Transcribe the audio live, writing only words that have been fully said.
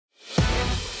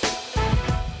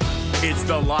It's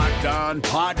the Locked On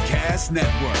Podcast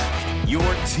Network, your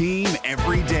team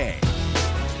every day.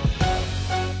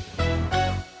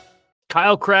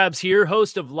 Kyle Krabs here,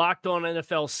 host of Locked On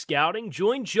NFL Scouting.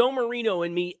 Join Joe Marino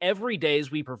and me every day as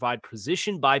we provide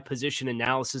position-by-position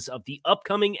analysis of the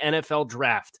upcoming NFL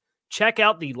Draft. Check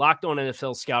out the Locked On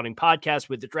NFL Scouting podcast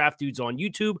with the Draft Dudes on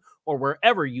YouTube or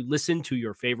wherever you listen to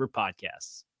your favorite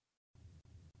podcasts.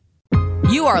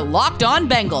 You are Locked On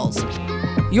Bengals,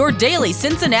 your daily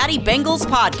Cincinnati Bengals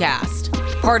podcast.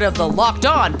 Part of the Locked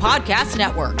On Podcast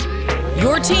Network,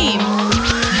 your team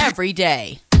every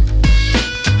day.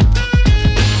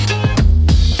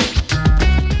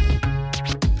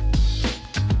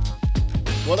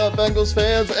 What up, Bengals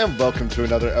fans, and welcome to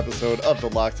another episode of the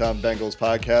Locked On Bengals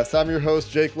podcast. I'm your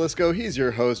host, Jake Lisco. He's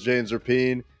your host, James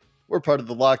Rapien. We're part of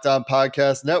the Locked On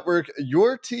Podcast Network,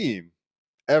 your team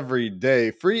every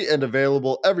day, free and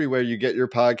available everywhere you get your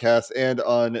podcasts and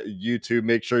on YouTube.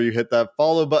 Make sure you hit that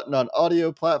follow button on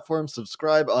audio platforms,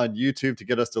 subscribe on YouTube to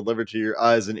get us delivered to your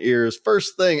eyes and ears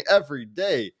first thing every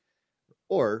day,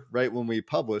 or right when we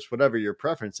publish, whatever your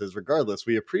preference is. Regardless,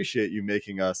 we appreciate you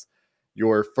making us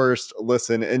your first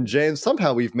listen. And James,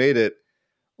 somehow we've made it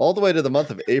all the way to the month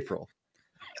of April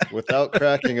without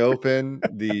cracking open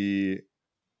the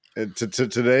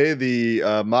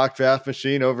mock draft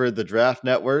machine over at the Draft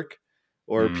Network,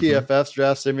 or PFF's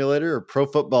Draft Simulator, or Pro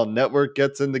Football Network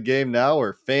gets in the game now,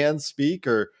 or Fans Speak,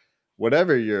 or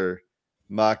whatever your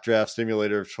mock draft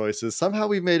simulator of choice is. Somehow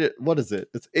we've made it. What is it?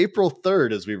 It's April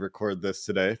 3rd as we record this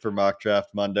today for Mock Draft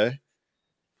Monday.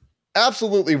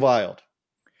 Absolutely wild.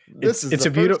 This is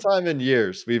the first time in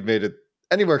years we've made it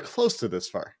anywhere close to this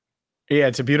far. Yeah,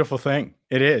 it's a beautiful thing.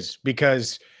 It is,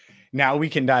 because now we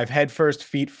can dive head first,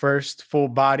 feet first, full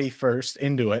body first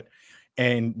into it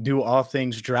and do all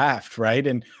things draft, right?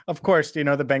 And of course, you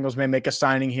know, the Bengals may make a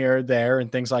signing here or there and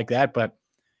things like that, but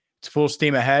it's full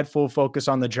steam ahead, full focus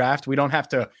on the draft. We don't have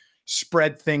to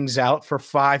spread things out for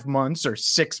 5 months or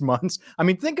 6 months. I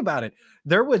mean, think about it.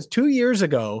 There was 2 years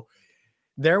ago,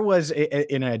 there was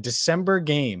in a December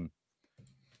game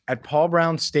at Paul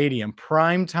Brown Stadium,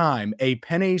 prime time, a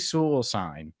Penei Sewell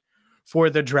sign for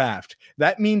the draft.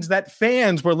 That means that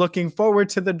fans were looking forward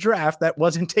to the draft that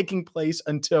wasn't taking place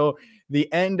until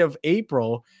the end of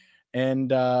April.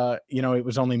 And, it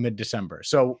was only mid-December.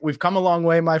 So we've come a long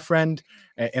way, my friend.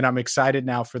 And I'm excited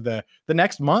now for the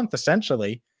next month,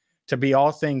 essentially, to be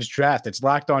all things draft. It's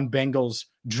Locked On Bengals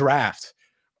draft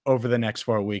over the next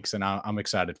 4 weeks. And I'm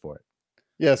excited for it.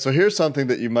 Yeah, so here's something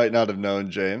that you might not have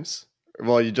known, James.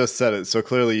 Well, you just said it, so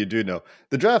clearly you do know.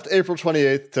 The draft April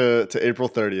 28th to April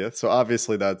 30th, so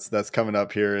obviously that's coming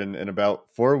up here in about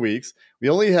 4 weeks. We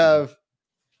only have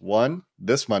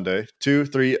this Monday, 2,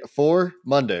 3, 4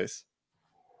 Mondays.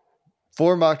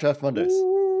 4 mock draft Mondays.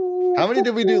 How many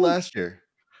did we do last year?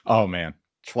 Oh, man.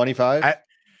 25?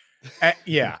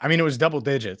 Yeah, I mean, it was double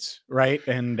digits, right?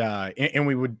 And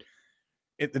we would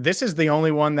 – this is the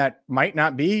only one that might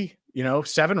not be –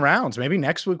 7 rounds. Maybe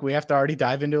next week we have to already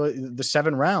dive into the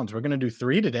 7 rounds. We're going to do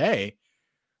 3 today,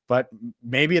 but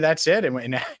maybe that's it.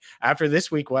 And after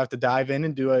this week, we'll have to dive in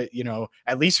and do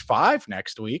at least 5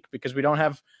 next week, because we don't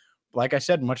have, like I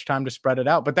said, much time to spread it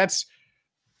out. But that's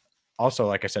also,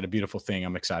 like I said, a beautiful thing.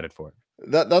 I'm excited for it.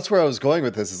 That's where I was going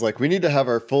with this, is like, we need to have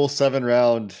our full 7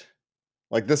 round.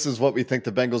 Like, this is what we think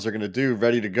the Bengals are going to do,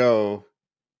 ready to go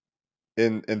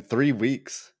in 3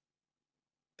 weeks.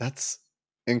 That's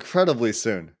incredibly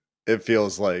soon, it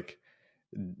feels like.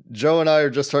 Joe and I are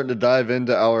just starting to dive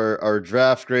into our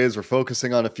draft grades. We're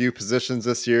focusing on a few positions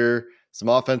this year, some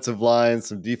offensive lines,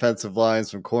 some defensive lines,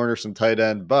 some corner, some tight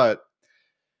end, but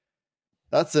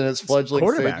that's in its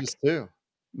fledgling stages too.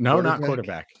 No, not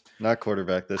quarterback. Not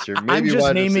quarterback this year. Maybe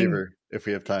wide receiver if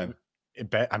we have time.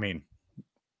 I mean,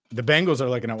 the Bengals are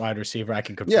looking at wide receiver. I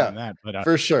can confirm that, but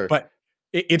for sure. But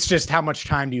it's just, how much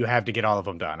time do you have to get all of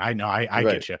them done? I know, I Right.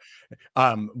 get you.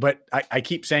 But I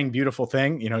keep saying beautiful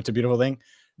thing. It's a beautiful thing.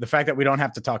 The fact that we don't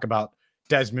have to talk about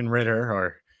Desmond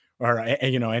Ridder or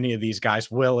any of these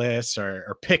guys, Willis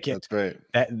or Pickett. That's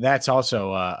right. That's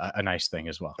also a nice thing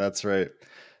as well. That's right.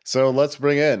 So let's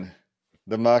bring in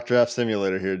the mock draft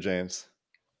simulator here, James.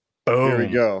 Boom. Here we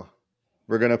go.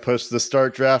 We're going to push the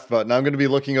start draft button. I'm going to be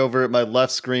looking over at my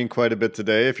left screen quite a bit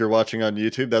today. If you're watching on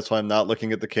YouTube, that's why I'm not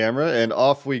looking at the camera. And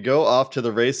off we go, off to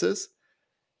the races.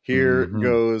 Here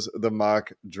goes the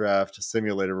mock draft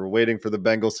simulator. We're waiting for the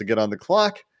Bengals to get on the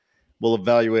clock. We'll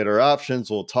evaluate our options.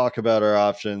 We'll talk about our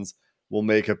options. We'll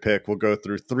make a pick. We'll go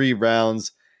through 3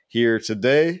 rounds here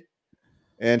today.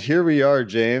 And here we are,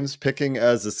 James, picking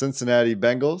as the Cincinnati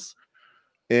Bengals.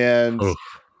 And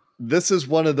this is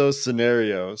one of those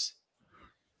scenarios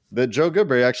that Joe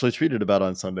Goodberry actually tweeted about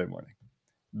on Sunday morning.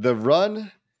 The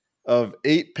run of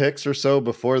 8 picks or so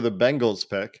before the Bengals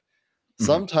pick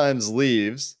sometimes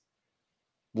leaves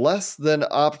less than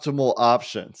optimal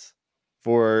options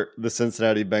for the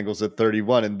Cincinnati Bengals at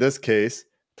 31. In this case,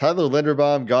 Tyler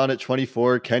Linderbaum gone at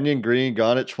 24, Kenyon Green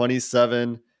gone at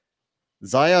 27,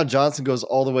 Zion Johnson goes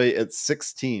all the way at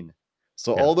 16.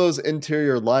 So all those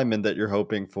interior linemen that you're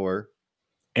hoping for,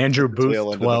 Andrew Booth,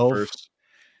 tail end of 12, the first,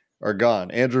 are gone.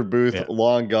 Andrew Booth,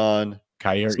 long gone.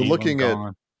 Kyer So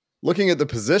Elam, looking at the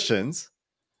positions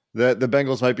that the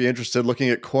Bengals might be interested, looking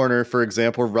at corner, for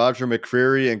example, Roger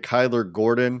McCreary and Kyler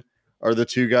Gordon are the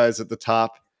 2 guys at the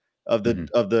top of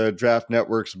the Draft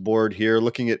Network's board here.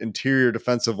 Looking at interior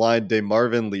defensive line,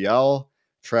 DeMarvin Leal,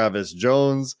 Travis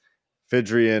Jones,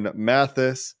 Fidrian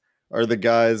Mathis are the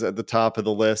guys at the top of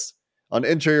the list. On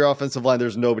interior offensive line,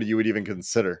 there's nobody you would even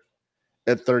consider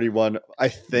at 31. I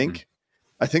think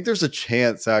there's a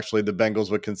chance, actually, the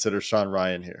Bengals would consider Sean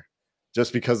Ryan here,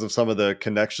 just because of some of the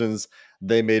connections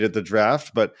they made at the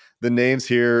draft. But the names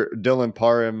here, Dylan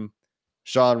Parham,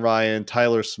 Sean Ryan,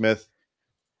 Tyler Smith,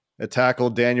 a tackle,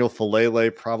 Daniel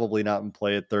Falele, probably not in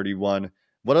play at 31.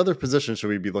 What other position should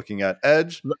we be looking at?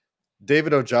 Edge,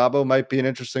 David Ojabo might be an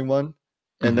interesting one.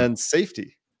 And then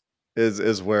safety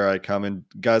is where I come in.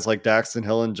 Guys like Daxton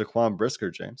Hill and Jaquan Brisker,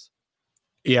 James.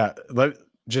 Yeah,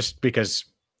 just because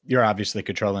you're obviously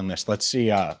controlling this, let's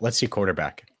see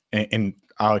quarterback, and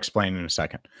I'll explain in a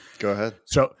second. Go ahead.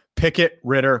 So Pickett,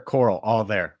 Ritter, Corral, all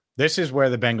there. This is where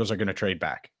the Bengals are going to trade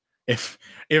back. If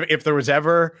there was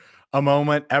ever a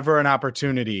moment, ever an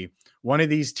opportunity, one of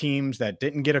these teams that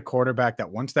didn't get a quarterback that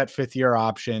wants that 5th-year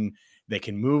option, they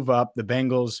can move up. The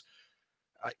Bengals.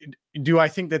 Do I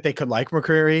think that they could like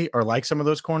McCreary or like some of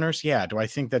those corners? Yeah. Do I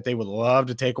think that they would love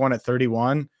to take one at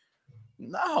 31?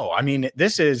 No. I mean,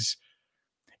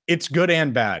 it's good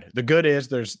and bad. The good is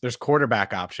there's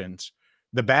quarterback options.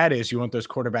 The bad is you want those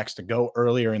quarterbacks to go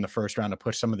earlier in the first round to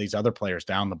push some of these other players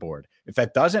down the board. If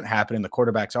that doesn't happen and the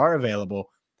quarterbacks are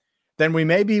available, then we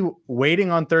may be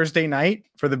waiting on Thursday night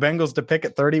for the Bengals to pick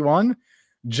at 31,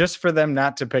 just for them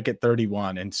not to pick at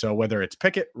 31. And so whether it's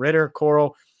Pickett, Ritter,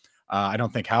 Corral, I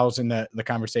don't think Howell's in the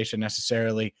conversation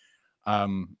necessarily.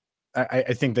 I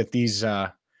think that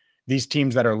these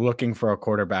teams that are looking for a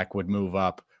quarterback would move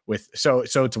up with. So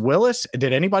it's Willis.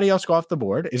 Did anybody else go off the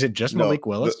board? Is it just Malik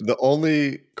Willis? The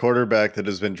only quarterback that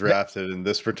has been drafted in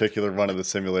this particular run of the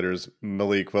simulator is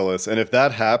Malik Willis. And if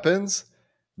that happens,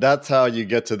 that's how you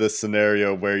get to this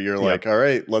scenario where you're like, all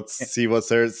right, let's see what's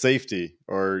there at safety,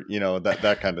 or,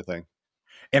 that kind of thing.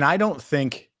 And I don't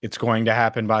think it's going to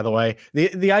happen, by the way.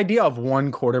 The idea of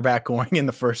one quarterback going in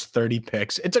the first 30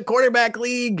 picks, it's a quarterback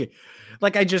league.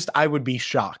 Like, I would be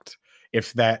shocked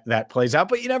if that plays out,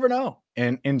 but you never know.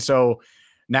 And so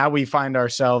now we find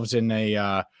ourselves in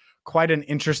a quite an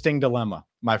interesting dilemma,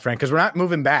 my friend, because we're not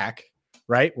moving back,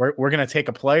 right? We're going to take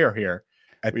a player here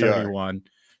at 31.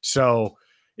 So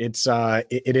it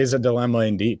is a dilemma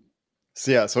indeed.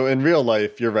 So in real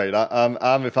life, you're right.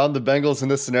 If I'm the Bengals in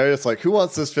this scenario, it's like, who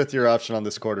wants this 5th-year option on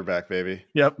this quarterback, baby?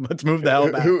 Yep, let's move the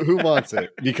hell back. Who wants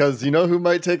it? Because who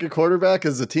might take a quarterback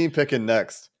is the team picking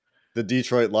next, the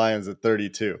Detroit Lions at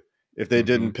 32. If they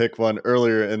didn't pick one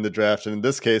earlier in the draft, and in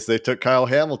this case, they took Kyle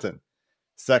Hamilton,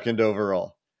 2nd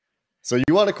overall. So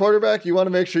you want a quarterback? You want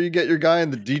to make sure you get your guy,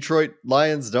 and the Detroit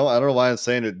Lions don't. I don't know why I'm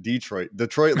saying it.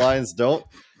 Detroit Lions don't.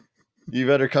 You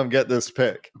better come get this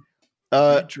pick.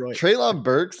 Treylon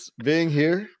Burks being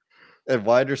here at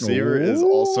wide receiver is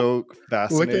also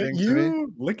fascinating to me.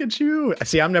 Look at you.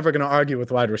 See, I'm never going to argue with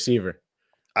wide receiver.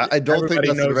 I don't think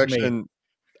that's the direction.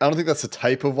 I don't think that's the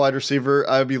type of wide receiver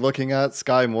I would be looking at.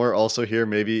 Sky Moore also here,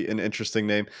 maybe an interesting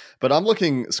name. But I'm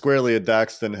looking squarely at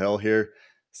Daxton Hill here.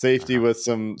 Safety with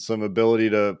some ability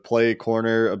to play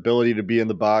corner, ability to be in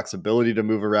the box, ability to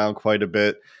move around quite a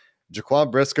bit.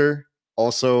 Jaquan Brisker,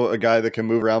 also a guy that can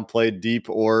move around, play deep,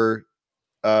 or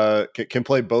can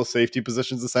play both safety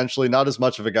positions, essentially. Not as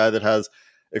much of a guy that has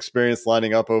experience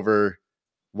lining up over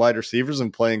wide receivers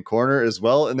and playing corner as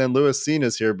well. And then Lewis Seen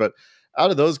is here. But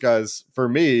out of those guys, for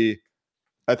me,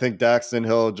 I think Daxton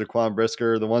Hill, Jaquan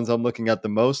Brisker are the ones I'm looking at the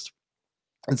most.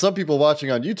 And some people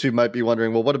watching on YouTube might be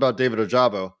wondering, well, what about David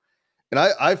Ojabo? And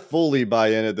I fully buy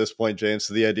in at this point, James,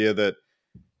 to the idea that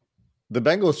the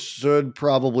Bengals should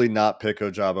probably not pick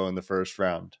Ojabo in the first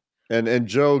round. And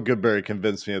Joe Goodberry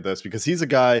convinced me of this, because he's a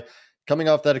guy coming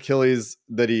off that Achilles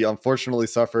that he unfortunately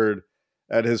suffered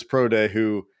at his pro day,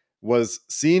 who was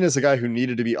seen as a guy who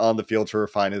needed to be on the field to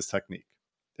refine his technique.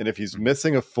 And if he's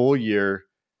missing a full year,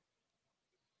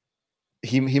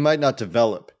 he might not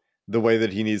develop the way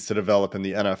that he needs to develop in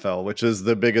the NFL, which is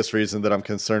the biggest reason that I'm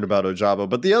concerned about Ojabo.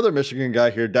 But the other Michigan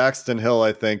guy here, Daxton Hill,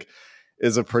 I think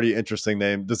is a pretty interesting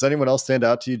name. Does anyone else stand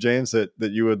out to you, James, that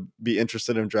you would be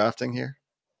interested in drafting here?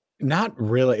 Not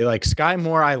really. Like Sky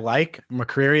Moore, I like.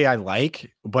 McCreary, I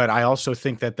like. But I also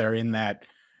think that they're in that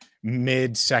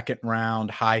mid-second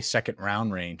round, high second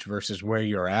round range versus where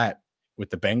you're at with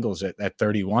the Bengals at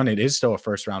 31. It is still a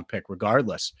first-round pick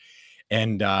regardless.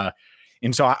 And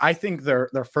so I think their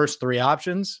first three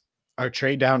options are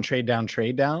trade down,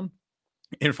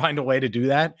 and find a way to do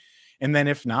that. And then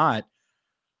if not,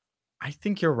 I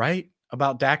think you're right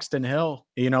about Daxton Hill.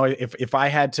 You know, if I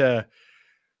had to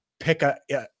pick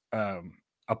a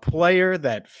player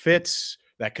that fits,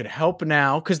 that could help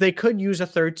now, because they could use a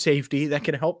third safety that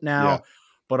could help now,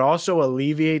 but also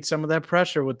alleviate some of that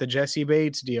pressure with the Jesse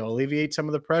Bates deal, alleviate some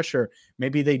of the pressure.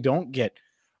 Maybe they don't get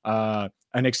an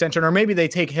extension, or maybe they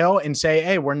take Hill and say,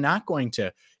 hey, we're not going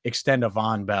to extend a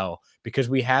Von Bell because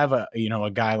we have a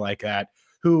guy like that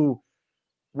who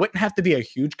wouldn't have to be a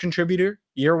huge contributor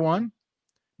year one,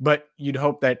 but you'd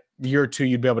hope that year two,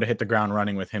 you'd be able to hit the ground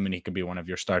running with him and he could be one of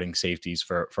your starting safeties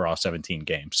for all 17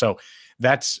 games. So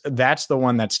that's the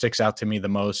one that sticks out to me the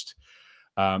most.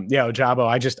 Ojabo,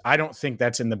 I don't think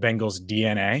that's in the Bengals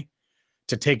DNA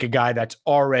to take a guy that's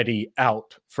already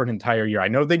out for an entire year. I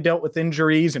know they dealt with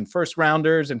injuries and first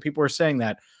rounders and people are saying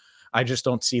that. I just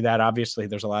don't see that. Obviously,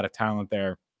 there's a lot of talent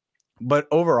there. But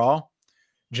overall,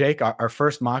 Jake, our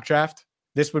first mock draft,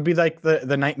 this would be like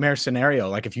the nightmare scenario.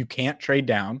 Like if you can't trade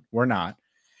down, we're not.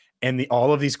 And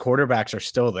all of these quarterbacks are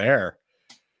still there.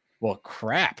 Well,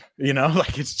 crap,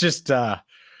 like it's just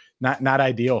not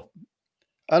ideal.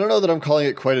 I don't know that I'm calling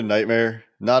it quite a nightmare.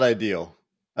 Not ideal.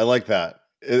 I like that.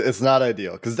 It's not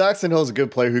ideal because Daxton Hill is a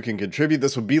good player who can contribute.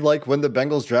 This would be like when the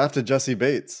Bengals drafted Jesse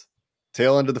Bates.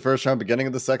 Tail end of the first round, beginning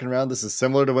of the second round. This is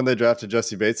similar to when they drafted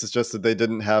Jesse Bates. It's just that they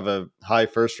didn't have a high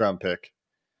first round pick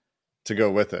to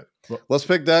go with it. Let's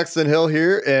pick Daxton Hill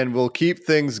here, and we'll keep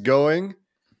things going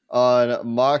on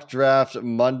Mock Draft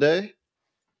Monday.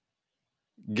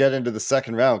 Get into the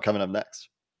second round coming up next.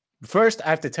 First, I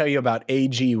have to tell you about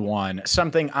AG1,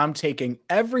 something I'm taking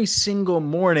every single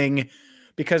morning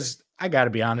because I got to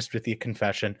be honest with you,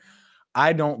 confession.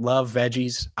 I don't love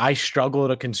veggies. I struggle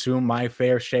to consume my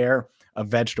fair share of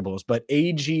vegetables, but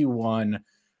AG1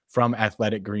 from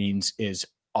Athletic Greens is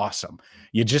awesome.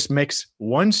 You just mix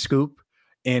one scoop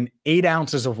in 8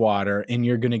 ounces of water and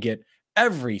you're going to get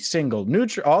every single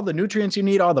all the nutrients you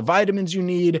need, all the vitamins you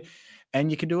need, and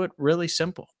you can do it really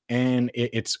simple. And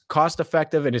it's cost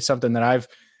effective, and it's something that I've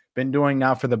been doing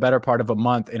now for the better part of a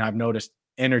month, and I've noticed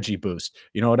energy boost.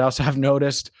 You know what else I've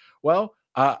noticed? Well,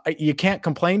 you can't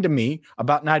complain to me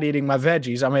about not eating my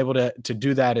veggies. I'm able to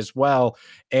do that as well.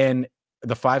 And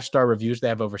the 5-star reviews, they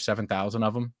have over 7,000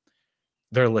 of them.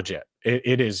 They're legit.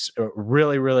 It is a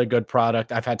really, really good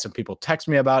product. I've had some people text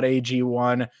me about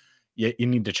AG1. You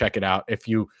need to check it out. If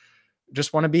you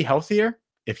just want to be healthier,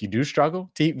 if you do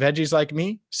struggle to eat veggies like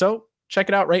me, so check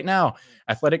it out right now.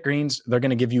 Athletic Greens, they're going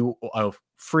to give you a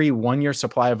free 1-year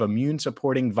supply of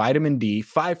immune-supporting vitamin D,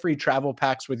 5 free travel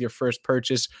packs with your first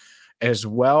purchase as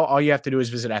well. All you have to do is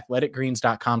visit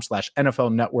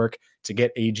athleticgreens.com/NFL Network to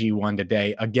get AG1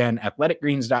 today. Again,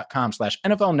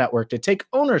 athleticgreens.com/NFL Network to take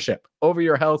ownership over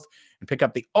your health and pick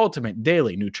up the ultimate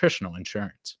daily nutritional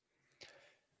insurance.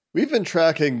 We've been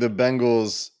tracking the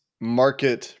Bengals'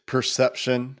 market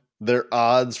perception, their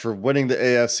odds for winning the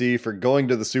AFC, for going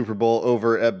to the Super Bowl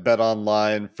over at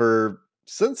BetOnline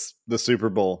since the Super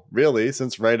Bowl, really,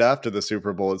 since right after the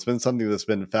Super Bowl. It's been something that's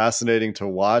been fascinating to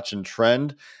watch and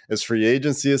trend. As free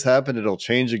agency has happened, it'll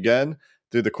change again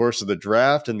through the course of the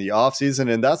draft and the offseason.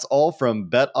 And that's all from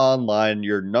BetOnline,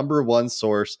 your number one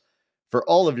source for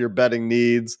all of your betting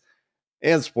needs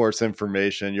and sports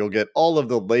information. You'll get all of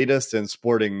the latest in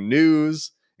sporting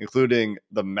news, including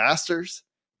the Masters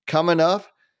coming up,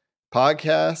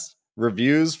 podcasts,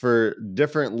 reviews for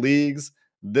different leagues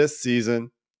this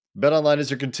season. BetOnline is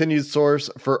your continued source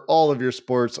for all of your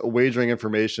sports wagering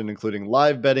information, including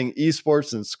live betting,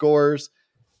 esports, and scores.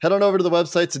 Head on over to the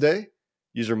website today.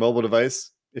 Use your mobile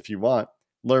device if you want.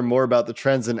 Learn more about the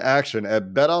trends in action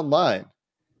at BetOnline,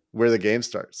 where the game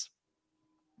starts.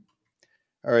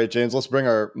 All right, James, let's bring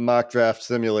our mock draft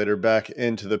simulator back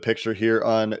into the picture here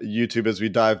on YouTube as we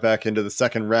dive back into the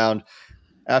second round.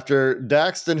 After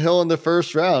Daxton Hill in the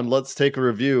first round, let's take a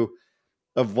review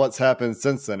of what's happened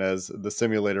since then as the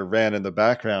simulator ran in the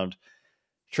background.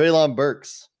 Treylon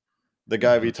Burks, the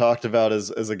guy we talked about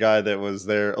as a guy that was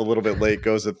there a little bit late,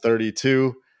 goes at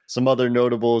 32. Some other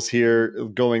notables here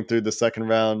going through the second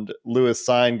round. Lewis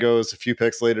Sign goes a few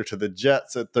picks later to the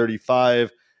Jets at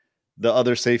 35. The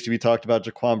other safety we talked about,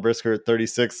 Jaquan Brisker at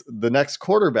 36. The next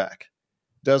quarterback,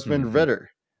 Desmond Ridder,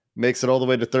 makes it all the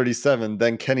way to 37.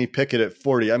 Then Kenny Pickett at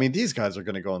 40. I mean, these guys are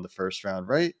going to go in the first round,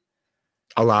 right?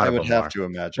 A lot of them them have to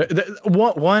imagine.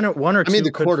 One or two. I mean,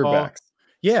 the could quarterbacks. Fall.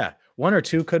 Yeah, one or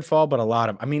two could fall, but a lot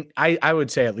of. I mean, I would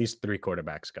say at least 3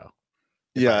 quarterbacks go.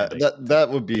 Yeah, that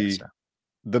would be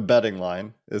the betting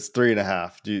line is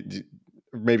 3.5. Do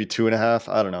maybe 2.5?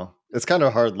 I don't know. It's kind of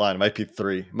a hard line. It might be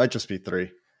 3. It might just be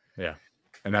 3. Yeah,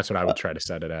 and that's what I would try to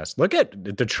set it as. Look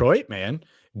at Detroit, man.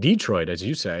 Detroit, as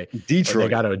you say. Detroit. They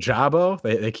got Ojabo.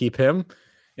 They keep him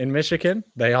in Michigan.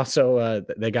 They also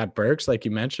they got Burks, like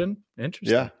you mentioned.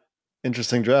 Interesting. Yeah,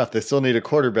 interesting draft. They still need a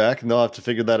quarterback, and they'll have to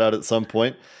figure that out at some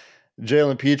point.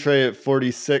 Jalen Petre at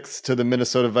 46 to the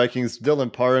Minnesota Vikings.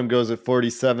 Dylan Parham goes at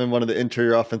 47, one of the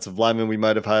interior offensive linemen we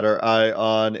might have had our eye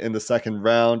on in the second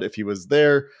round if he was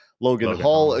there. Logan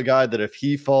Hall, a guy that if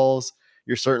he falls,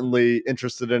 you're certainly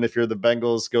interested in if you're the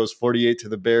Bengals, goes 48 to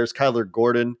the Bears. Kyler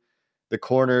Gordon, the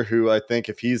corner, who I think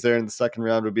if he's there in the second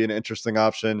round would be an interesting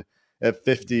option at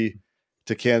 50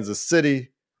 to Kansas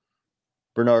City.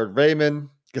 Bernard Raymond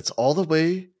gets all the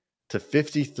way to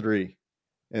 53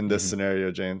 in this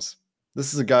scenario, James.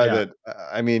 This is a guy that,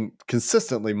 I mean,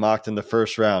 consistently mocked in the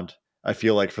first round, I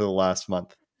feel like, for the last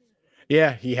month.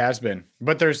 Yeah, he has been.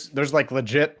 But there's like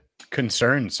legit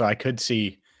concerns. So I could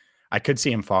see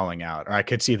him falling out, or I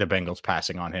could see the Bengals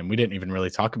passing on him. We didn't even really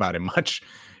talk about him much,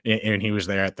 and he was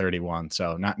there at 31.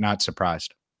 So not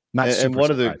surprised. And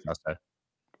one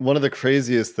of the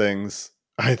craziest things,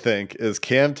 I think, is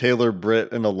Cam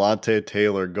Taylor-Britt and Alontae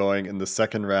Taylor going in the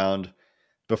second round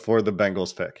before the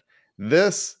Bengals pick.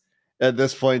 At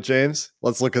this point, James,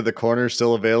 let's look at the corners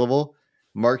still available.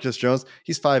 Marcus Jones,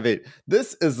 he's 5'8".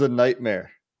 This is the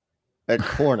nightmare at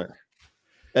corner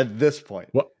at this point,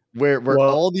 where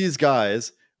all these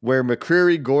guys, where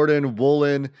McCreary, Gordon,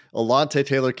 Woolen, Alontae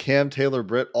Taylor, Cam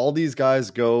Taylor-Britt, all these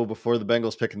guys go before the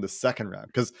Bengals pick in the second round.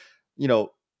 Because,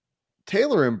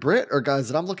 Taylor and Britt are guys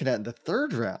that I'm looking at in the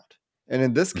third round. And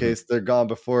in this case, they're gone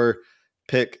before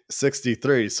pick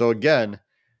 63. So again,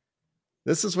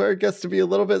 this is where it gets to be a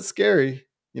little bit scary.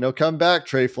 Come back,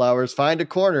 Trey Flowers. Find a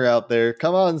corner out there.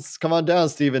 Come on down,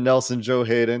 Steven Nelson, Joe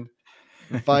Hayden.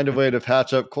 Find a way to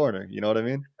patch up corner. You know what I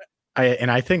mean?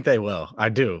 I think they will. I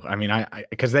do. I mean,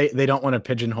 because they don't want to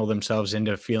pigeonhole themselves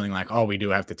into feeling like, oh, we do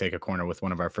have to take a corner with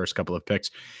one of our first couple of picks.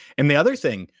 And the other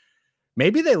thing,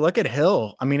 maybe they look at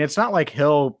Hill. I mean, it's not like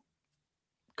Hill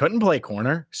couldn't play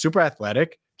corner, super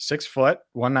athletic, 6 foot,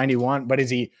 191. But is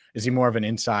he more of an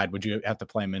inside? Would you have to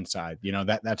play him inside?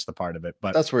 That's the part of it.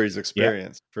 But that's where he's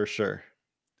experienced for sure.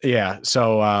 Yeah.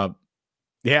 So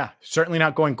certainly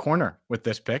not going corner with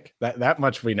this pick. That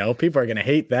much we know. People are going to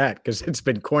hate that because it's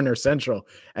been corner central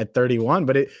at 31.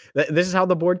 But this is how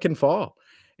the board can fall.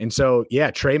 And so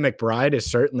Trey McBride is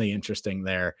certainly interesting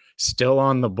there, still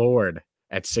on the board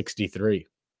at 63.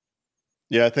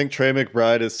 Yeah, I think Trey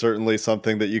McBride is certainly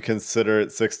something that you consider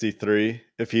at 63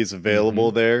 if he's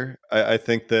available there. I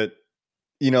think that,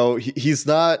 he's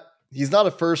not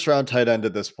a first round tight end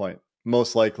at this point,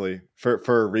 most likely for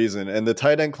a reason. And the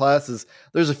tight end class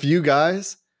there's a few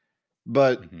guys,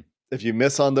 but if you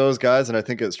miss on those guys, and I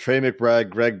think it's Trey McBride,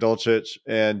 Greg Dulcich,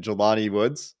 and Jelani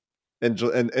Woods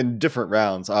in different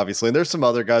rounds, obviously. And there's some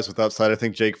other guys with upside. I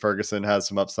think Jake Ferguson has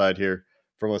some upside here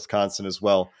from Wisconsin as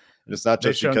well. And it's not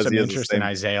just because he has interest in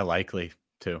Isaiah Likely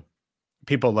too.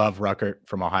 People love Ruckert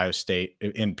from Ohio State,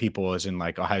 and people as in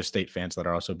like Ohio State fans that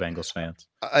are also Bengals fans.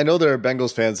 I know there are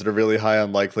Bengals fans that are really high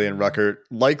on Likely and Ruckert.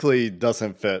 Likely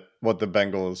doesn't fit what the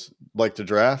Bengals like to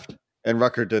draft, and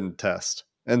Ruckert didn't test.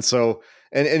 And so,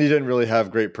 and he didn't really have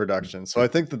great production. So I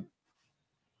think that,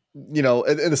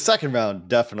 in the second round,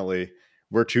 definitely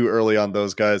we're too early on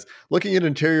those guys. Looking at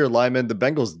interior linemen, the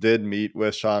Bengals did meet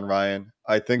with Sean Ryan.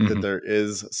 I think that there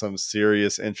is some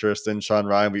serious interest in Sean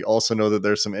Ryan. We also know that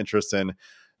there's some interest in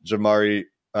Jamari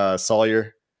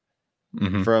Sawyer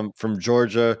from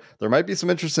Georgia. There might be some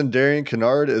interest in Darian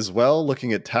Kennard as well.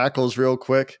 Looking at tackles real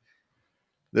quick,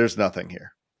 there's nothing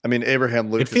here. I mean, Abraham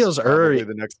Lucas feels is probably early.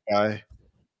 The next guy.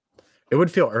 It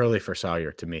would feel early for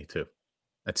Sawyer to me too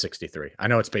at 63. I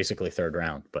know it's basically third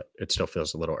round, but it still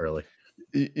feels a little early.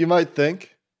 You might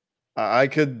think. I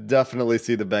could definitely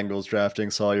see the Bengals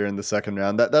drafting Sawyer in the second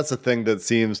round. That's a thing that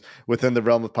seems within the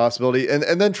realm of possibility. And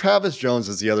then Travis Jones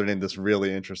is the other name that's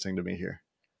really interesting to me here.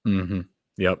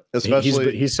 Yep.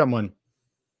 Especially he's someone.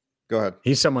 Go ahead.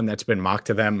 He's someone that's been mocked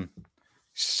to them.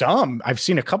 I've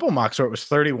seen a couple mocks where it was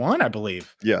 31, I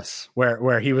believe. Yes.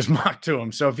 Where he was mocked to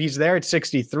him. So if he's there at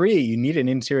 63, you need an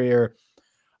interior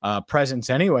presence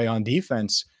anyway on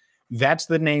defense. that's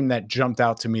the name that jumped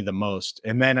out to me the most.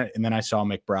 And then I saw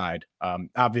McBride.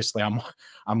 Obviously,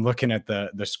 I'm looking at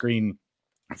the screen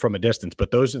from a distance,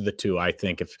 but those are the two I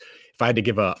think. If I had to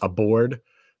give a board,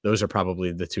 those are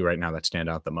probably the two right now that stand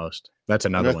out the most. That's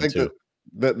another one too.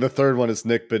 The third one is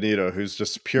Nick Bonito, who's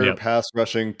just pure pass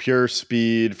rushing, pure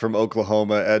speed from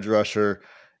Oklahoma, edge rusher,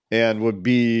 and would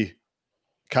be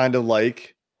kind of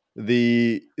like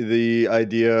the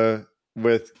idea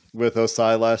with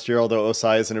Osai last year, although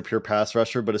Osai isn't a pure pass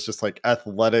rusher, but it's just like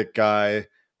athletic guy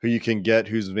who you can get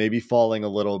who's maybe falling a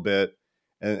little bit,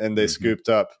 and they scooped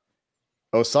up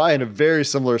Osai in a very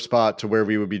similar spot to where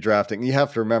we would be drafting. You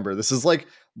have to remember, this is like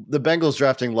the Bengals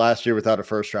drafting last year without a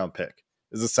first round pick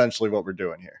is essentially what we're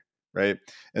doing here, right?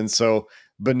 And so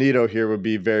Bonito here would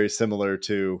be very similar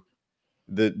to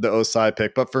the Osai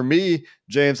pick. But for me,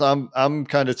 James, I'm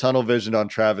kind of tunnel visioned on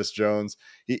Travis Jones.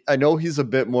 I know he's a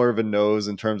bit more of a nose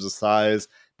in terms of size,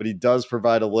 but he does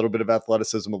provide a little bit of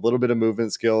athleticism, a little bit of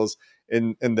movement skills,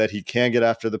 in that he can get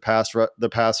after the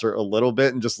passer a little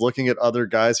bit. And just looking at other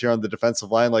guys here on the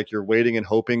defensive line, like you're waiting and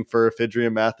hoping for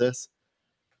Ephedria Mathis,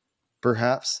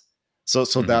 perhaps. So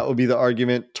that would be the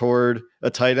argument toward a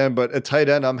tight end. But a tight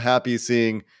end, I'm happy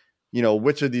seeing,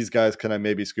 which of these guys can I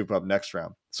maybe scoop up next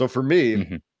round? So for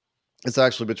me, it's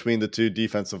actually between the two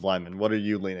defensive linemen. What are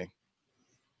you leaning?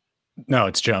 No,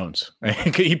 it's Jones.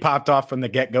 He popped off from the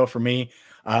get-go for me.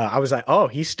 I was like, oh,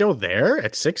 he's still there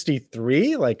at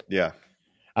 63? Like, yeah.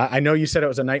 I know you said it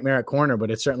was a nightmare at corner,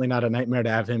 but it's certainly not a nightmare to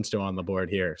have him still on the board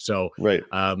here. So right.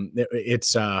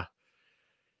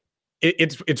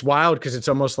 It's wild because it's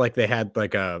almost like they had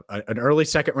like an early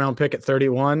second round pick at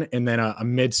 31 and then a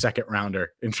mid second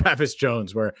rounder in Travis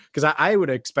Jones, where because I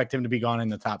would expect him to be gone in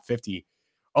the top 50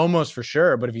 almost for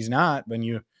sure. But if he's not, then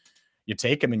you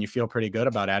take him and you feel pretty good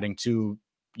about adding two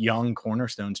young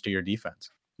cornerstones to your defense.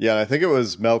 Yeah, and I think it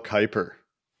was Mel Kiper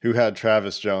who had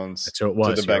Travis Jones to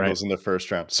the Bengals in the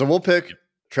first round. So we'll pick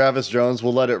Travis Jones.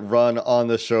 We'll let it run on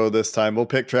the show this time. We'll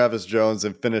pick Travis Jones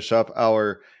and finish up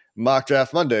our Mock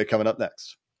Draft Monday coming up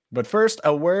next. But first,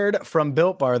 a word from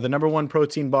Built Bar, the number one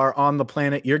protein bar on the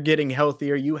planet. You're getting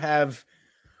healthier. You have,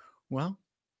 well,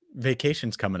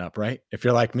 vacations coming up, right? If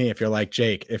you're like me, if you're like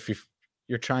Jake, if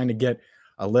you're trying to get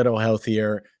a little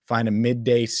healthier, find a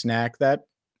midday snack that,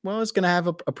 well, is going to have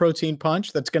a protein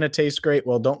punch that's going to taste great.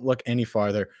 Well, don't look any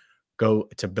farther. Go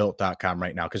to Built.com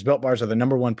right now because Built Bars are the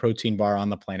number one protein bar on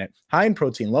the planet. High in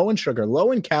protein, low in sugar,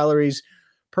 low in calories,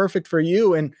 perfect for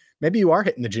you. And maybe you are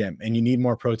hitting the gym and you need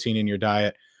more protein in your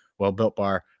diet. Well, Built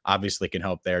Bar obviously can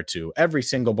help there too. Every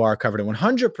single bar covered in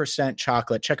 100%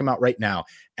 chocolate. Check them out right now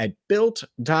at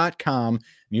Built.com and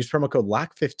use promo code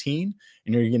LOCK15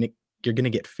 and you're going to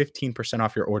get 15%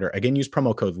 off your order. Again, use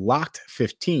promo code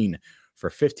LOCKED15 for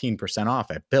 15%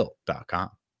 off at Built.com.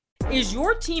 Is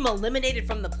your team eliminated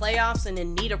from the playoffs and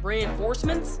in need of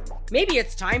reinforcements? Maybe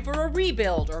it's time for a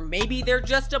rebuild, or maybe they're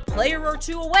just a player or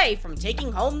two away from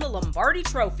taking home the Lombardi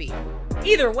Trophy.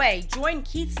 Either way, join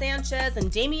Keith Sanchez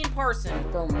and Damian Parson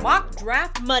for Mock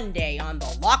Draft Monday on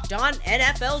the Locked On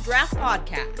NFL Draft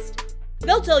Podcast.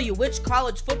 They'll tell you which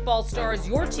college football stars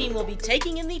your team will be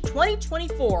taking in the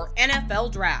 2024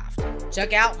 NFL Draft.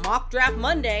 Check out Mock Draft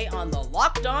Monday on the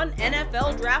Locked On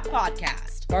NFL Draft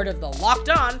Podcast, part of the Locked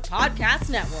On Podcast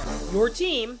Network, your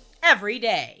team every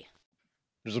day.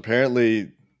 There's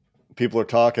apparently people are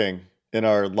talking in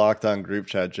our Locked On group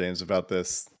chat, James, about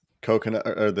this coconut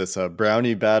or this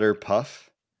brownie batter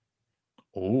puff.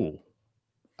 Ooh.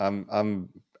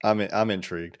 I'm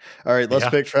intrigued. All right, let's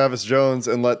pick Travis Jones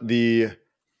and let the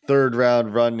third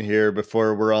round run here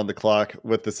before we're on the clock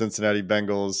with the Cincinnati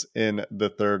Bengals in the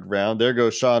third round. There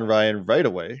goes Sean Ryan right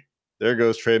away. There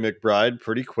goes Trey McBride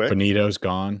pretty quick. Benito's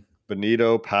gone.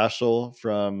 Benito, Paschal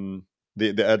from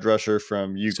the edge rusher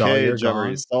from UK,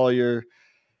 Jerry Sawyer.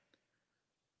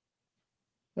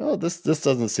 Oh, this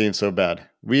doesn't seem so bad.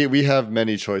 We have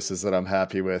many choices that I'm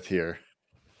happy with here.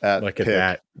 Look at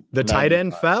that. The tight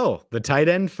end fell. The tight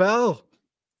end fell.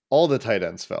 All the tight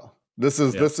ends fell. This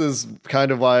is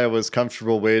kind of why I was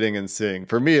comfortable waiting and seeing.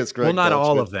 For me, it's great. Well, not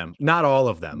all of them. Not all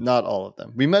of them. Not all of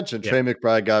them. We mentioned Trey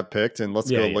McBride got picked, and let's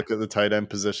go look at the tight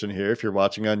end position here. If you're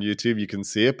watching on YouTube, you can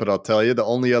see it, but I'll tell you, the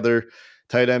only other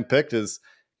tight end picked is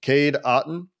Cade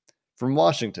Otton from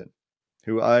Washington,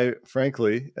 who I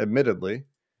frankly, admittedly,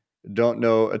 don't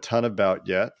know a ton about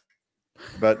yet.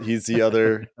 But he's the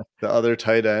other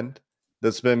tight end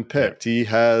that's been picked. He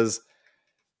has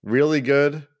really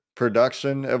good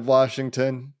production at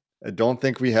Washington. I don't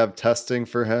think we have testing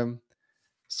for him,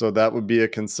 so that would be a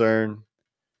concern.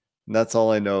 And that's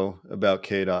all I know about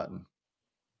Cade Otton.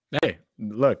 Hey,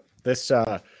 look, this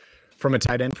from a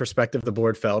tight end perspective, the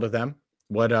board fell to them,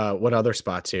 What other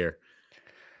spots here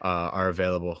are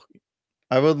available?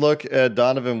 I would look at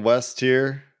Donovan West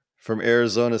here from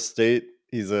Arizona State.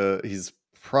 He's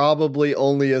probably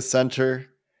only a center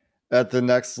at the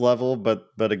next level, but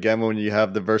again, when you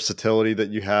have the versatility that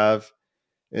you have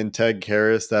in Ted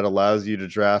Karras, that allows you to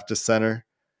draft a center.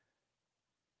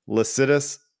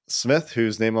 Lycidas Smith,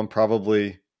 whose name I'm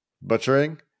probably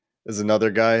butchering, is another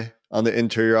guy on the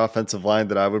interior offensive line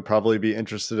that I would probably be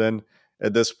interested in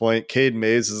at this point. Cade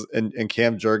Mays and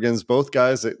Cam Jurgens, both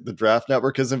guys that the draft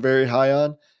network isn't very high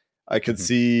on. I could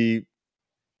see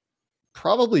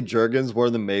probably Jurgens more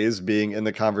than Mays being in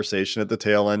the conversation at the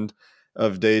tail end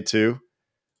of day 2.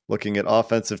 Looking at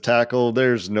offensive tackle,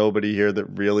 there's nobody here that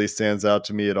really stands out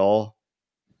to me at all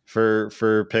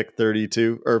for pick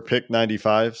 32 or pick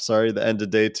 95. Sorry, the end of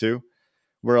day 2.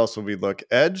 Where else would we look?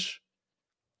 Edge.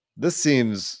 This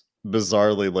seems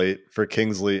bizarrely late for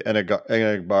Kingsley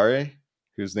Enagbare,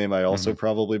 whose name I also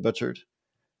probably butchered.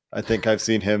 I think I've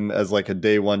seen him as like a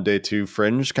day 1, day 2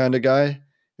 fringe kind of guy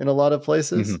in a lot of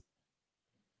places.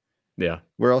 Yeah.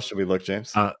 Where else should we look,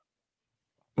 James?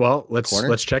 Well,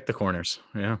 let's check the corners.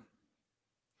 Yeah.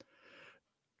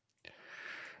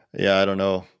 Yeah, I don't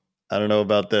know. I don't know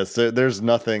about this. There's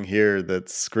nothing here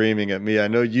that's screaming at me. I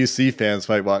know UC fans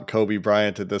might want Kobe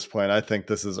Bryant at this point. I think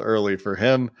this is early for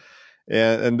him.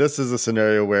 And this is a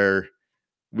scenario where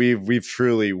we've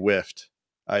truly whiffed,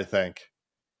 I think,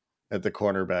 at the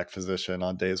cornerback position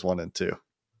on days 1 and 2.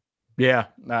 Yeah,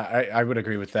 I would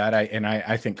agree with that.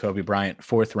 I think Kobe Bryant,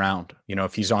 4th round,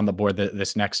 if he's on the board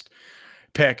this next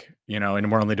pick,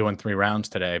 and we're only doing 3 rounds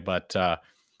today, but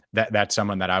that's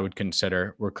someone that I would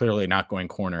consider. We're clearly not going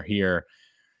corner here.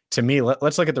 To me,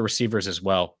 let's look at the receivers as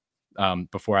well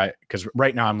because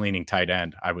right now I'm leaning tight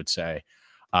end, I would say.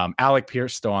 Alec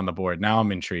Pierce still on the board. Now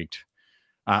I'm intrigued.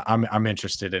 I'm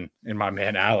interested in my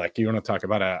man Alec. You want to talk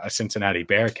about a Cincinnati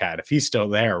Bearcat? If he's still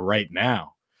there right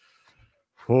now,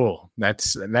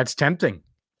 that's tempting.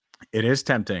 It is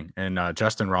tempting. And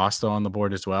Justin Ross still on the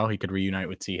board as well. He could reunite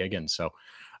with T. Higgins. So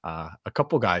a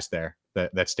couple guys there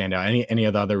that stand out. Any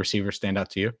of the other receivers stand out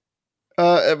to you?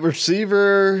 At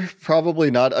receiver,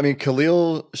 probably not. I mean,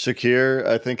 Khalil Shakir,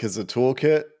 I think, is a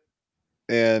toolkit.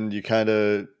 And you kind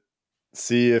of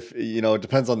see if, it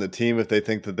depends on the team if they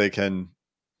think that they can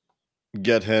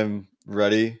get him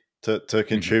ready to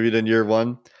contribute in year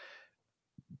 1.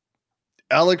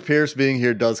 Alec Pierce being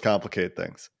here does complicate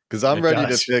things because I'm ready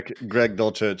to pick Greg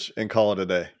Dulcich and call it a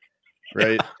day,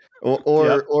 right?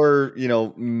 or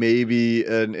maybe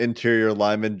an interior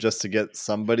lineman just to get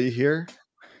somebody here,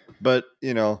 but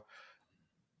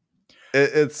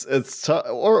it's tough.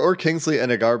 Or Kingsley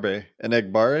Enagbare,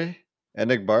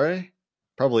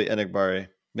 probably Enagbare.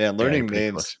 Man, learning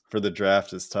names for the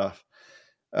draft is tough.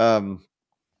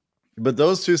 But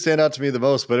those two stand out to me the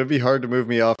most. But it'd be hard to move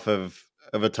me off of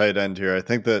a tight end here. I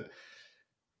think that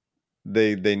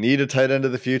they need a tight end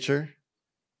of the future.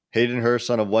 Hayden Hurst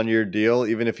on a 1-year deal,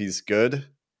 even if he's good,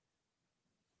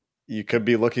 you could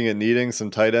be looking at needing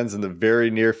some tight ends in the very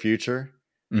near future.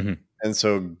 And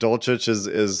so Dulcich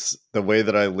is the way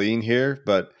that I lean here,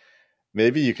 but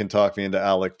maybe you can talk me into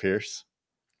Alec Pierce.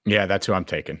 Yeah, that's who I'm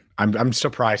taking. I'm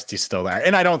surprised he's still there.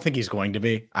 And I don't think he's going to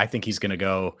be. I think he's going to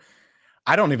go.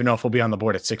 I don't even know if he'll be on the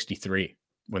board at 63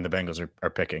 when the Bengals are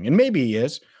picking. And maybe he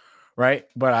is, right?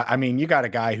 But I mean, you got a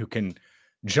guy who can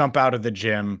jump out of the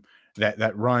gym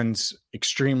that runs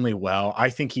extremely well. I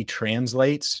think he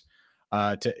translates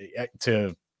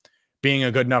to being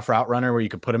a good enough route runner where you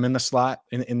could put him in the slot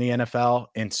in the NFL.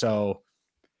 And so,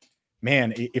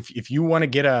 man, if you want to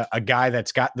get a guy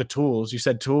that's got the tools, you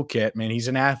said toolkit, man, he's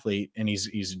an athlete and he's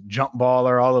a jump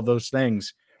baller, all of those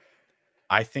things.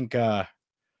 I think, at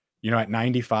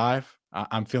 95,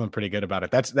 I'm feeling pretty good about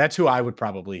it. That's who I would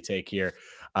probably take here.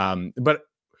 But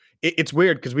it's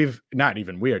weird because we've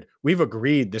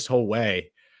agreed this whole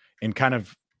way and kind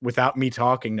of without me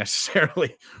talking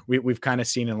necessarily, we've kind of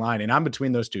seen in line. And I'm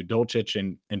between those two, Dulcich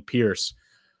and Pierce.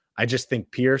 I just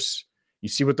think Pierce, you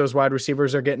see what those wide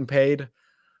receivers are getting paid.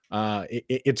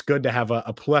 It's good to have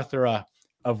a plethora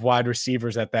of wide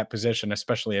receivers at that position,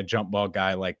 especially a jump ball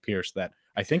guy like Pierce that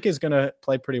I think is going to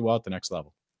play pretty well at the next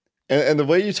level. And the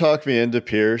way you talk me into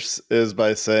Pierce is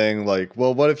by saying like,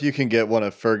 well, what if you can get one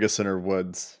of Ferguson or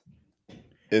Woods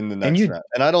in the next round?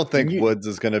 And I don't think Woods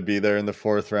is going to be there in the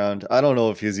 4th round. I don't know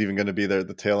if he's even going to be there at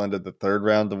the tail end of the 3rd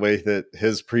round, the way that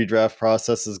his pre-draft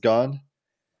process is gone.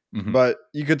 But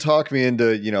you could talk me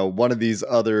into, one of these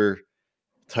other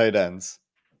tight ends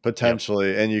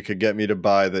potentially, and you could get me to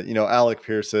buy that, Alec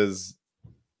Pierce is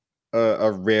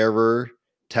a rarer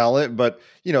talent. But,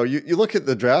 you look at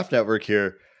the draft network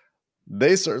here,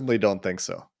 they certainly don't think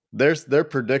so. Their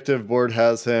predictive board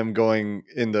has him going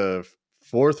in the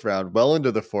fourth round, well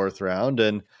into the fourth round,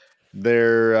 and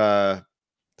their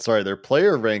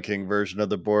player ranking version of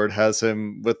the board has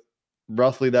him with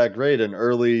roughly that grade, an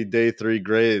early day 3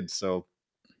 grade. So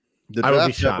the I would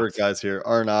be Draft Network shocked. guys here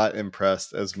are not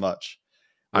impressed as much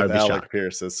I with would be Alec shocked.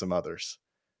 Pierce as some others.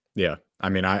 Yeah. I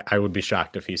mean, I would be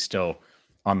shocked if he's still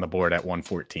on the board at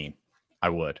 114. I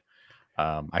would.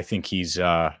 I think he's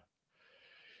I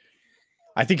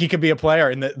think he could be a player.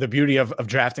 And the beauty of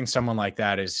drafting someone like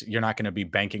that is you're not going to be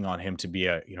banking on him to be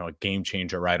a game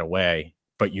changer right away,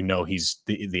 but he's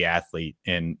the athlete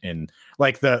in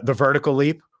like the vertical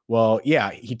leap. Well,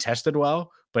 yeah, he tested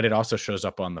well, but it also shows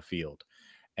up on the field.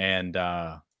 And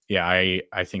I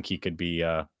think he could be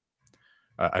a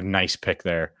nice pick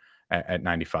there at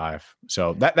 95.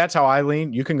 So that's how I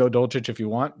lean. You can go Dulcich if you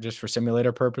want, just for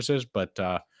simulator purposes, but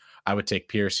I would take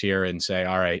Pierce here and say,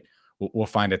 all right, we'll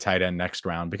find a tight end next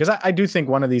round, because I do think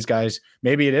one of these guys,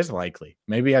 maybe it is Likely,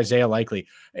 maybe Isaiah Likely.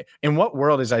 In what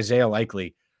world is Isaiah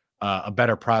Likely a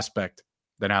better prospect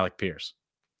than Alec Pierce?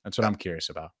 That's what I'm curious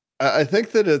about. I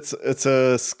think that it's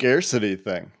a scarcity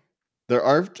thing. There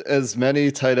aren't as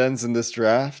many tight ends in this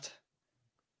draft,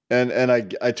 and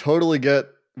I totally get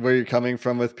where you're coming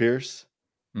from with Pierce.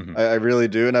 Mm-hmm. I really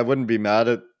do, and I wouldn't be mad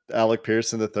at Alec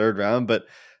Pierce in the third round. But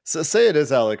so say it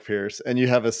is Alec Pierce, and you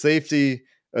have a safety,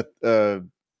 a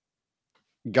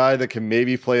guy that can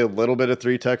maybe play a little bit of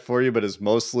 3-tech for you, but is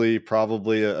mostly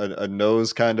probably a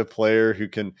nose kind of player who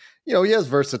can, he has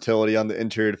versatility on the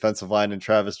interior defensive line and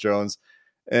Travis Jones,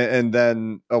 and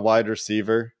then a wide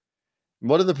receiver.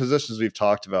 What are the positions we've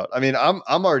talked about? I mean, I'm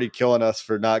already killing us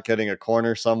for not getting a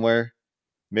corner somewhere.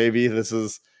 Maybe this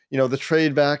is, the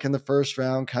trade back in the first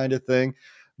round kind of thing.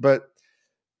 But,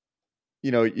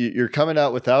 you're coming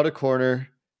out without a corner,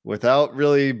 without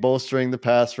really bolstering the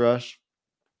pass rush.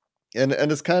 And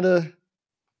it's kind of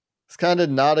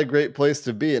not a great place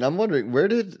to be. And I'm wondering, where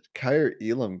did Kyer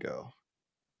Elam go?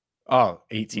 Oh,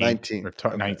 18. 19. Or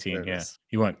 19, yeah.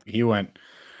 He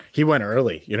went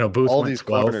early. Booth all went these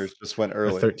 12, corners just went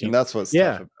early. 13. And that's what's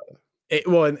tough about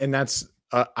it. And that's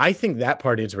I think that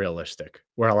part is realistic,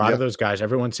 where a lot of those guys,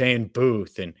 everyone's saying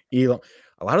Booth and Elam,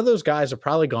 a lot of those guys are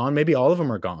probably gone. Maybe all of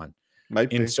them are gone. Might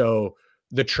be. And so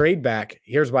the trade back,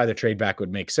 here's why the trade back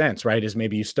would make sense, right? Is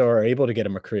maybe you still are able to get a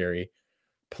McCreary.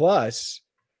 Plus,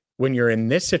 when you're in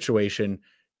this situation,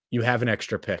 you have an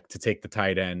extra pick to take the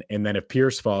tight end. And then if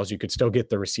Pierce falls, you could still get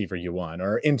the receiver you want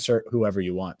or insert whoever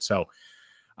you want. So,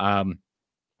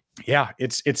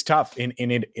 it's tough. And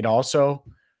it also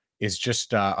is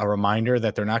just a reminder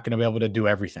that they're not going to be able to do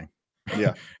everything.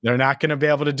 Yeah. They're not going to be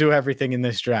able to do everything in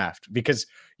this draft, because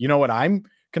you know what I'm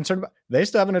concerned about? They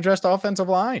still haven't addressed offensive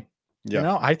line.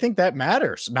 Yeah. I think that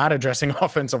matters, not addressing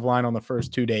offensive line on the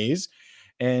first 2 days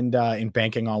and in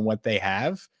banking on what they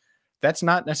have. That's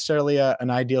not necessarily an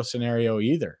ideal scenario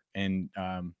either. And,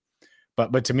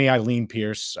 but to me, I lean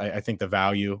Pierce. I think the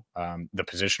value, the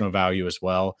positional value as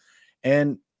well.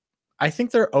 And I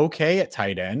think they're okay at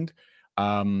tight end.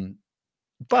 But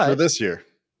for this year.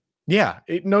 Yeah,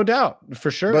 no doubt,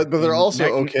 for sure. But they're also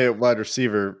okay at wide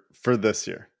receiver for this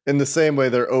year. In the same way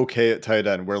they're okay at tight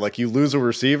end, where like you lose a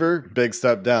receiver, big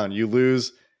step down. You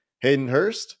lose Hayden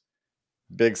Hurst,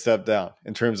 big step down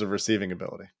in terms of receiving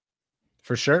ability.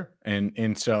 For sure.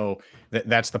 And so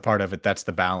that's the part of it. That's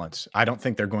the balance. I don't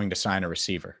think they're going to sign a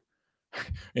receiver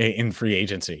in free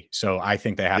agency. So I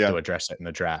think they have to address it in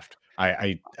the draft.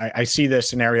 I see the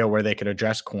scenario where they could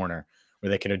address corner,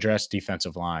 where they could address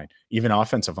defensive line, even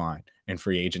offensive line in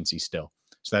free agency still.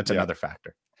 So that's another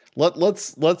factor.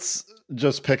 Let's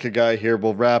just pick a guy here.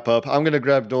 We'll wrap up. I'm going to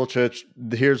grab Dulcich.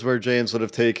 Here's where James would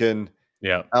have taken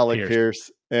Alec Pierce.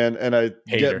 And I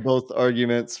get both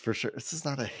arguments for sure. This is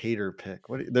not a hater pick.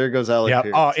 There goes Alec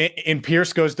Pierce. Oh, and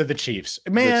Pierce goes to the Chiefs.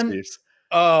 Man. The Chiefs.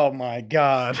 Oh my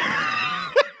God.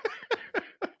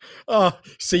 Oh,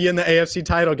 see you in the AFC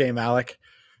title game, Alec.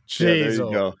 Jeez. Yeah, there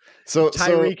you go. So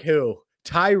Tyreek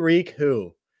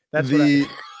who? That's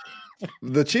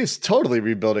the Chiefs totally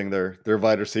rebuilding their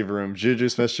wide receiver room. Juju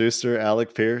Smith-Schuster,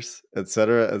 Alec Pierce, et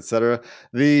cetera, et cetera.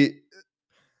 The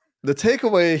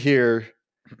takeaway here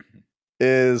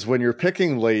is when you're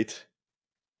picking late,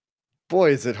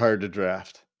 boy, is it hard to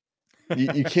draft.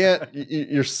 You can't,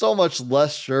 you're so much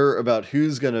less sure about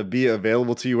who's going to be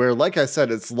available to you. Where, like I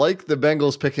said, it's like the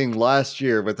Bengals picking last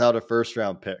year without a first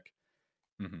round pick.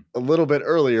 A little bit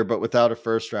earlier, but without a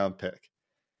first round pick.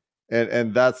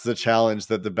 And that's the challenge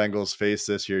that the Bengals face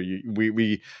this year.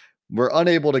 We're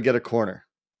unable to get a corner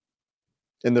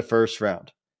in the first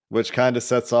round, which kind of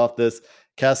sets off this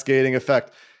cascading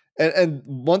effect. And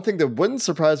one thing that wouldn't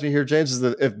surprise me here, James, is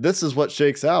that if this is what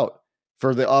shakes out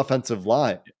for the offensive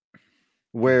line,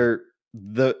 where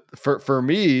for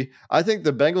me, I think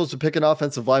the Bengals to pick an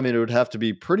offensive lineman, it would have to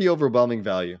be pretty overwhelming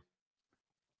value.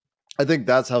 I think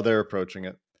that's how they're approaching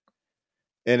it.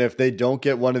 And if they don't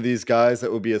get one of these guys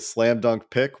that would be a slam dunk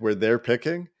pick where they're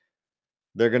picking,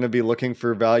 they're going to be looking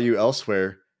for value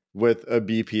elsewhere with a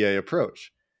BPA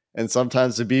approach. And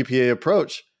sometimes the BPA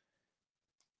approach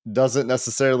doesn't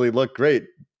necessarily look great,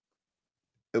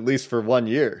 at least for 1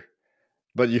 year.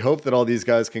 But you hope that all these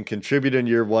guys can contribute in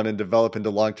year one and develop into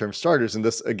long-term starters. And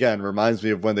this, again, reminds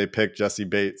me of when they picked Jesse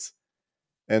Bates.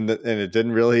 And it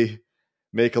didn't really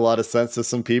make a lot of sense to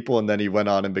some people. And then he went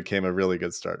on and became a really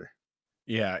good starter.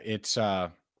 Yeah, it's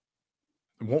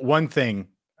one thing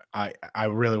I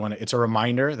really want to, it's a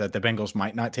reminder that the Bengals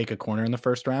might not take a corner in the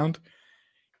first round.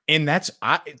 And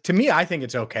to me, I think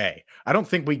it's okay. I don't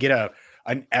think we get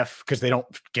an F because they don't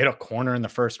get a corner in the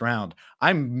first round.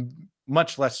 I'm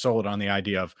much less sold on the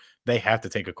idea of they have to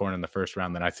take a corner in the first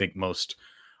round than I think most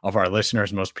of our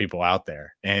listeners, most people out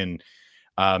there. And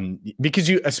because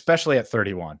especially at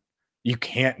 31, you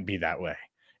can't be that way.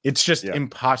 It's just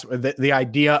impossible. The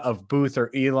idea of Booth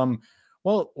or Elam,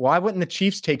 well, why wouldn't the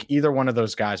Chiefs take either one of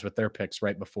those guys with their picks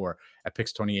right before at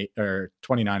picks 28 or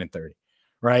 29 and 30,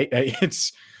 right?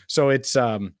 It's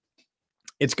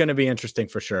going to be interesting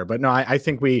for sure. But no, I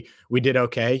think we did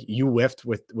okay. You whiffed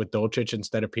with Dulcich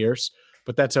instead of Pierce,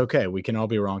 but that's okay. We can all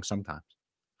be wrong sometimes.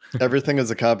 Everything is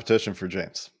a competition for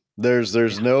James.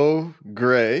 There's no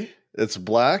gray. It's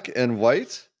black and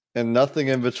white and nothing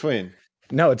in between.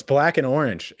 No, it's black and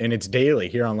orange, and it's daily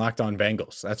here on Locked On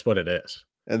Bengals. That's what it is.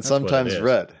 And sometimes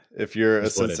red if you're a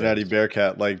Cincinnati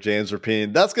Bearcat like James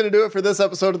Rapine. That's going to do it for this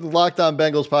episode of the Locked On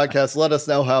Bengals podcast. Let us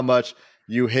know how much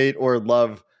you hate or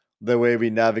love the way we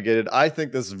navigated. I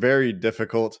think this very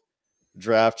difficult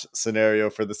draft scenario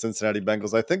for the Cincinnati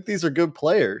Bengals. I think these are good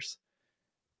players,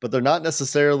 but they're not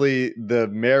necessarily the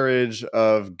marriage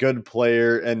of good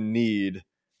player and need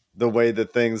the way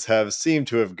that things have seemed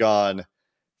to have gone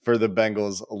for the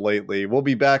Bengals lately. We'll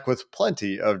be back with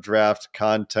plenty of draft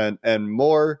content and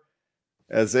more,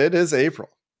 as it is April,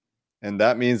 and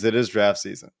that means it is draft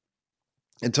season.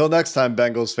 Until next time,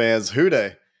 Bengals fans,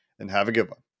 hooday, and have a good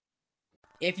one.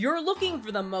 If you're looking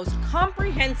for the most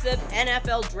comprehensive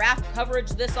NFL draft coverage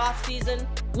this offseason,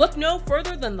 look no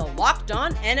further than the Locked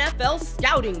On NFL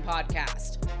Scouting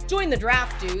Podcast. Join the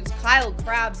draft dudes, Kyle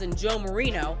Krabs and Joe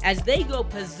Marino, as they go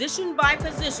position by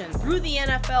position through the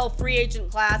NFL free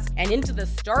agent class and into the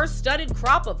star-studded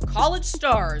crop of college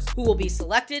stars who will be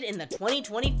selected in the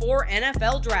 2024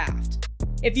 NFL Draft.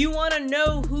 If you want to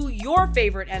know who your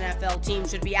favorite NFL team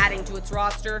should be adding to its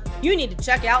roster, you need to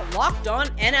check out Locked On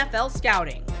NFL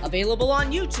Scouting, available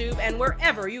on YouTube and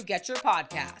wherever you get your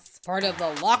podcasts. Part of the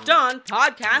Locked On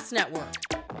Podcast Network,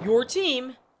 your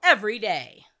team every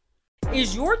day.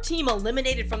 Is your team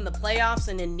eliminated from the playoffs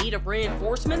and in need of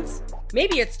reinforcements?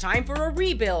 Maybe it's time for a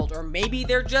rebuild, or maybe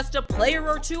they're just a player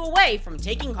or two away from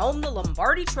taking home the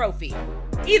Lombardi Trophy.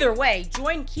 Either way,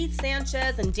 join Keith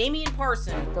Sanchez and Damian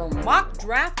Parson for Mock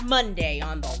Draft Monday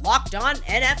on the Locked On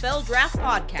NFL Draft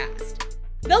Podcast.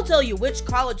 They'll tell you which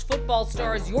college football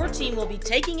stars your team will be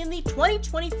taking in the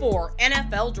 2024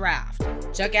 NFL Draft.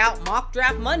 Check out Mock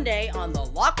Draft Monday on the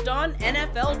Locked On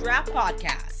NFL Draft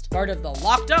Podcast, part of the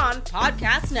Locked On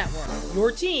Podcast Network,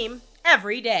 your team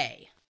every day.